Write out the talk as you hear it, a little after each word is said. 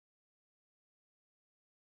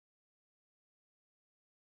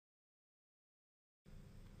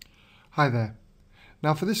Hi there.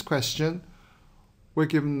 Now for this question, we're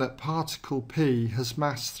given that particle P has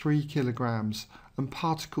mass 3 kilograms and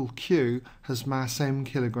particle Q has mass m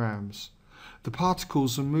kilograms. The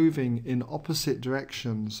particles are moving in opposite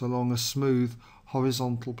directions along a smooth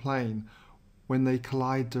horizontal plane when they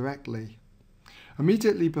collide directly.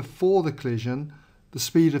 Immediately before the collision, the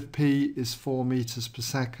speed of P is 4 meters per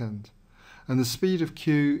second and the speed of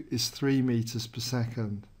Q is 3 meters per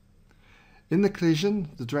second. In the collision,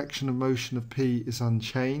 the direction of motion of P is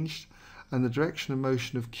unchanged and the direction of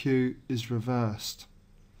motion of Q is reversed.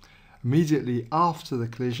 Immediately after the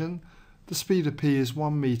collision, the speed of P is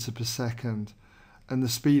 1 meter per second and the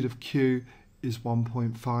speed of Q is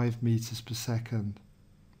 1.5 meters per second.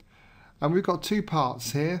 And we've got two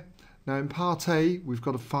parts here. Now in part A, we've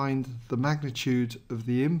got to find the magnitude of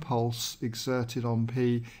the impulse exerted on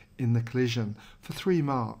P in the collision for 3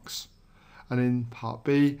 marks. And in part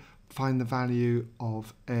B, find the value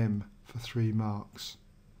of m for 3 marks.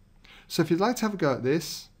 So if you'd like to have a go at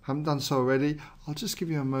this, haven't done so already, I'll just give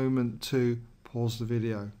you a moment to pause the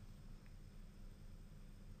video.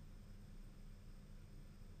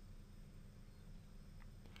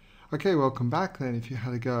 Okay, welcome back then if you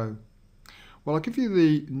had a go. Well, I'll give you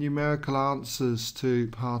the numerical answers to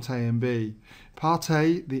part A and B. Part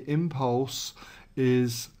A, the impulse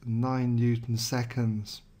is 9 Newton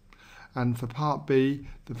seconds. And for part B,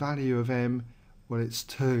 the value of m, well, it's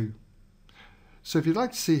 2. So if you'd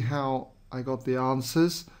like to see how I got the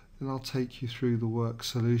answers, then I'll take you through the work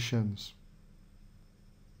solutions.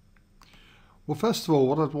 Well, first of all,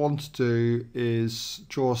 what I'd want to do is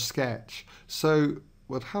draw a sketch. So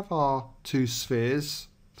we'll have our two spheres,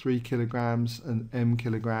 3 kilograms and m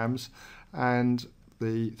kilograms, and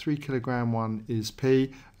the 3 kilogram one is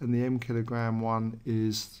P and the m kilogram one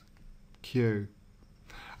is Q.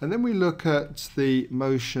 And then we look at the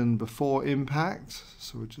motion before impact,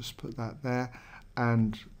 so we'll just put that there,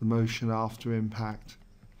 and the motion after impact.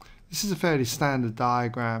 This is a fairly standard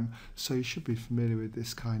diagram, so you should be familiar with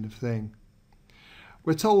this kind of thing.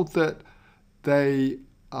 We're told that they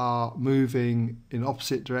are moving in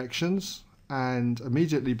opposite directions, and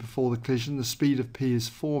immediately before the collision the speed of P is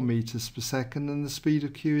 4 meters per second and the speed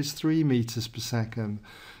of Q is 3 meters per second.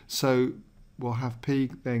 So we'll have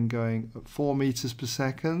P then going at 4 meters per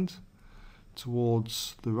second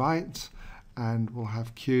towards the right, and we'll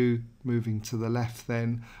have Q moving to the left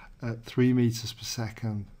then at 3 meters per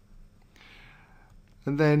second.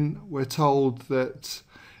 And then we're told that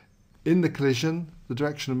in the collision the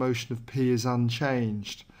direction of motion of P is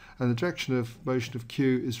unchanged and the direction of motion of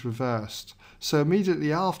Q is reversed. So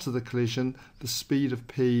immediately after the collision the speed of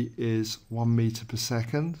P is 1 meter per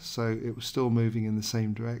second, so it was still moving in the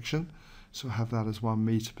same direction. So we'll have that as 1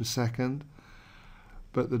 meter per second.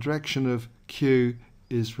 But the direction of Q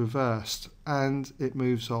is reversed and it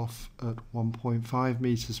moves off at 1.5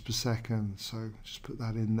 meters per second. So just put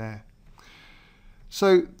that in there.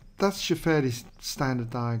 So that's your fairly standard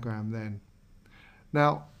diagram then.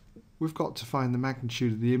 Now we've got to find the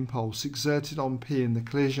magnitude of the impulse exerted on P in the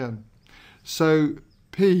collision. So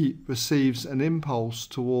P receives an impulse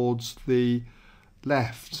towards the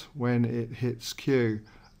left when it hits Q.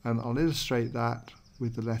 And I'll illustrate that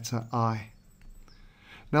with the letter I.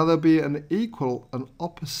 Now there'll be an equal and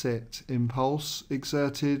opposite impulse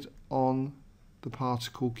exerted on the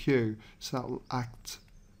particle Q, so that will act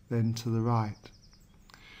then to the right.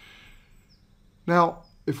 Now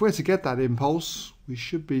if we're to get that impulse, we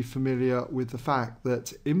should be familiar with the fact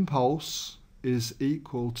that impulse is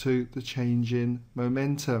equal to the change in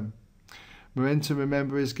momentum. Momentum,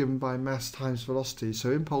 remember, is given by mass times velocity,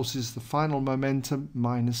 so impulse is the final momentum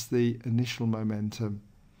minus the initial momentum.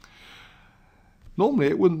 Normally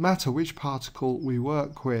it wouldn't matter which particle we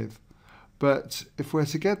work with, but if we're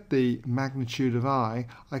to get the magnitude of I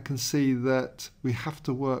can see that we have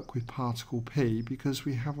to work with particle P because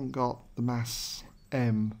we haven't got the mass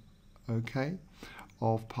m, okay,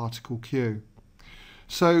 of particle Q.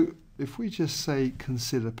 So if we just say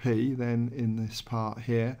consider P, then in this part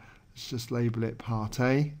here, let's just label it part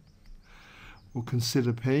A. We'll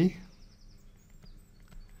consider P.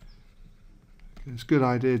 It's a good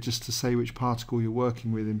idea just to say which particle you're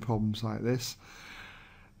working with in problems like this.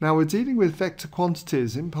 Now we're dealing with vector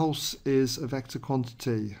quantities. Impulse is a vector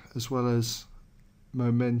quantity as well as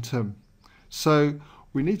momentum. So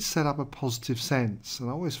we need to set up a positive sense, and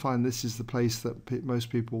I always find this is the place that most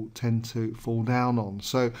people tend to fall down on.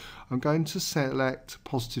 So I'm going to select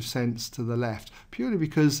positive sense to the left, purely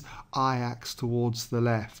because I acts towards the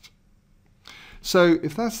left. So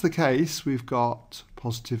if that's the case, we've got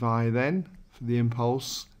positive I then for the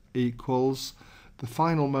impulse equals the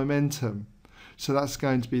final momentum. So that's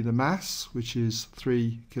going to be the mass, which is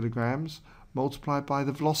 3 kilograms, multiplied by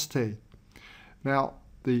the velocity. Now,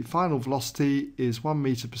 the final velocity is 1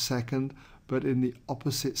 meter per second, but in the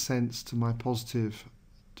opposite sense to my positive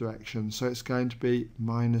direction. So it's going to be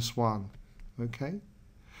 -1. Okay?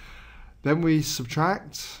 Then we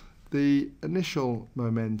subtract the initial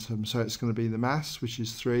momentum. So it's going to be the mass, which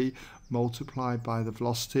is 3, multiplied by the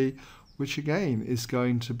velocity, which again is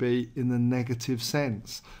going to be in the negative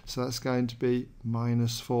sense. So that's going to be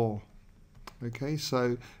 -4. Okay,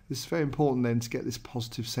 so this is very important then to get this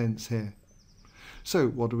positive sense here. So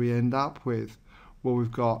what do we end up with? Well,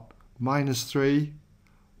 we've got -3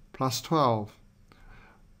 plus 12.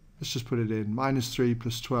 Let's just put it in, -3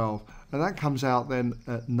 plus 12. And that comes out then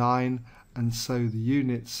at 9, and so the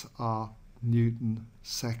units are Newton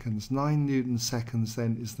seconds. 9 Newton seconds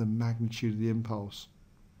then is the magnitude of the impulse.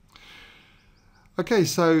 Okay,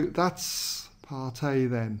 so that's part A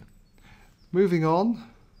then. Moving on,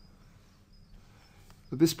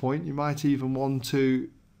 at this point you might even want to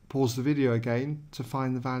pause the video again to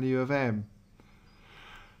find the value of m.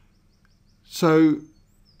 So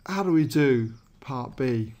how do we do part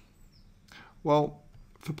B? Well,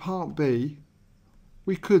 for part B,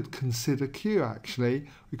 we could consider Q actually.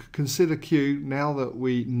 We could consider Q now that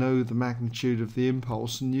we know the magnitude of the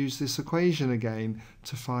impulse and use this equation again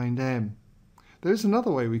to find m. There is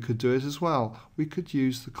another way we could do it as well. We could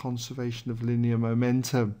use the conservation of linear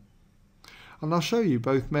momentum. And I'll show you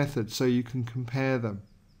both methods so you can compare them.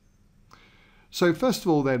 So first of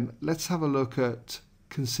all then, let's have a look at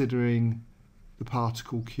considering the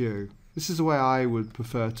particle Q. This is the way I would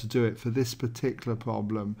prefer to do it for this particular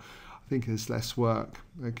problem. I think there's less work,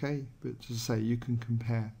 okay? But as I say, you can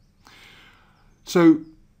compare. So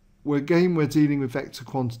we're dealing with vector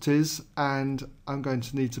quantities, and I'm going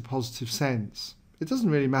to need a positive sense. It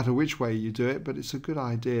doesn't really matter which way you do it, but it's a good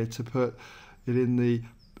idea to put it in the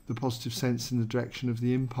positive sense in the direction of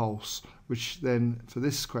the impulse, which then for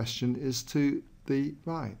this question is to the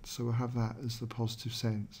right. So we'll have that as the positive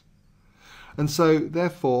sense. And so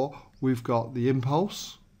therefore we've got the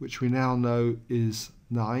impulse, which we now know is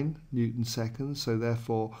 9 Newton seconds. So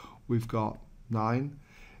therefore we've got 9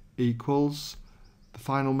 equals the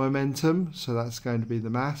final momentum. So that's going to be the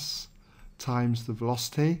mass times the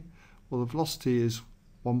velocity. Well, the velocity is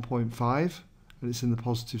 1.5 and it's in the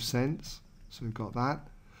positive sense. So we've got that.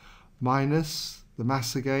 Minus the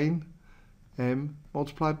mass again, m,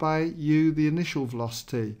 multiplied by u, the initial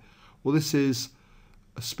velocity. Well, this is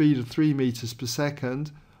a speed of 3 meters per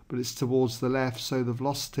second, but it's towards the left, so the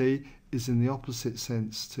velocity is in the opposite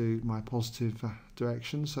sense to my positive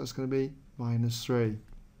direction, so it's going to be -3.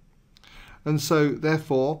 And so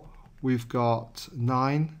therefore we've got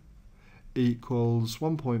 9 equals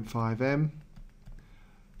 1.5 m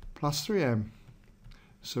plus 3m.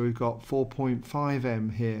 So we've got 4.5 m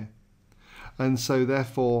here. And so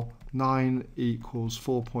therefore 9 equals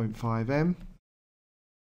 4.5 m.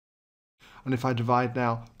 And if I divide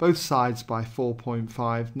now both sides by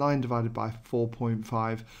 4.5, 9 divided by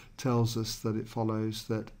 4.5 tells us that it follows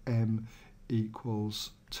that m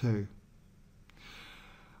equals 2.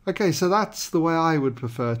 Okay, so that's the way I would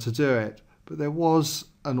prefer to do it. But there was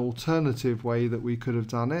an alternative way that we could have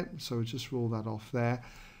done it, so we'll just rule that off there.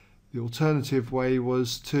 The alternative way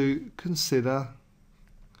was to consider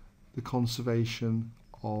the conservation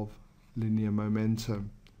of linear momentum.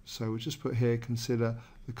 So we'll just put here, consider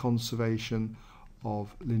the conservation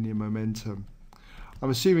of linear momentum. I'm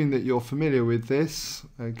assuming that you're familiar with this,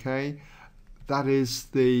 okay? That is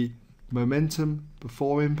the momentum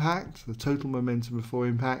before impact, the total momentum before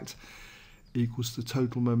impact equals the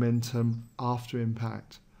total momentum after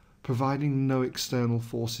impact, providing no external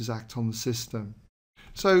forces act on the system.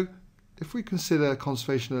 So if we consider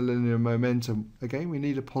conservation of linear momentum, again, we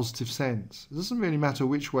need a positive sense. It doesn't really matter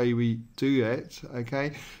which way we do it,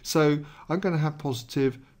 okay? So I'm going to have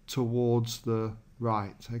positive towards the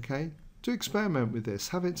right, okay? Do experiment with this.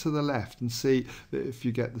 Have it to the left and see that if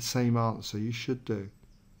you get the same answer, you should do.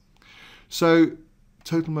 So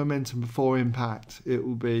total momentum before impact, it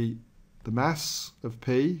will be the mass of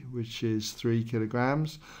P, which is 3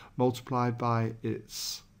 kilograms, multiplied by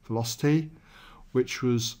its velocity, which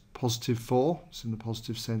was +4, it's in the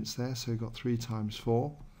positive sense there, so we've got 3 times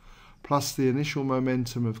 4, plus the initial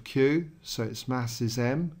momentum of Q, so its mass is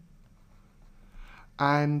m,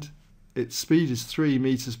 and its speed is 3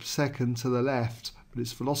 meters per second to the left, but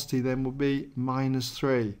its velocity then will be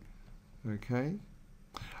 -3, okay?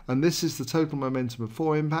 And this is the total momentum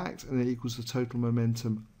before impact, and it equals the total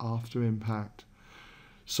momentum after impact.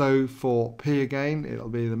 So for P again, it'll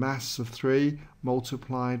be the mass of 3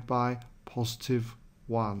 multiplied by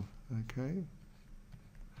 +1, okay?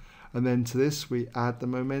 And then to this we add the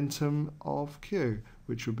momentum of Q,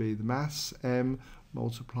 which will be the mass m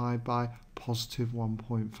multiplied by positive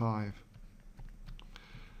 1.5.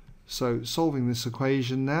 So solving this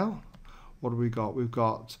equation now, what have we got? We've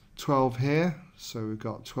got 12 here, so we've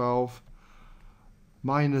got 12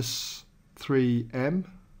 minus 3m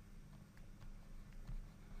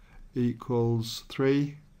equals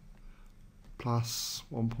 3 plus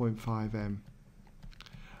 1.5m.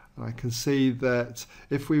 And I can see that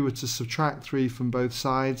if we were to subtract 3 from both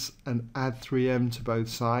sides and add 3m to both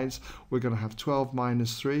sides, we're going to have 12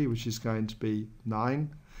 minus 3, which is going to be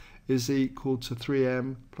 9, is equal to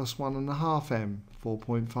 3m plus 1.5m,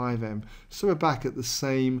 4.5m. So we're back at the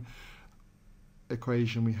same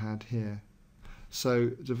equation we had here. So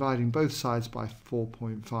dividing both sides by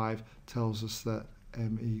 4.5 tells us that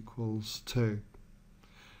m equals 2.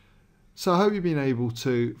 So I hope you've been able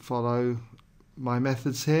to follow my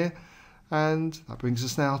methods here, and that brings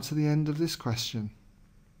us now to the end of this question.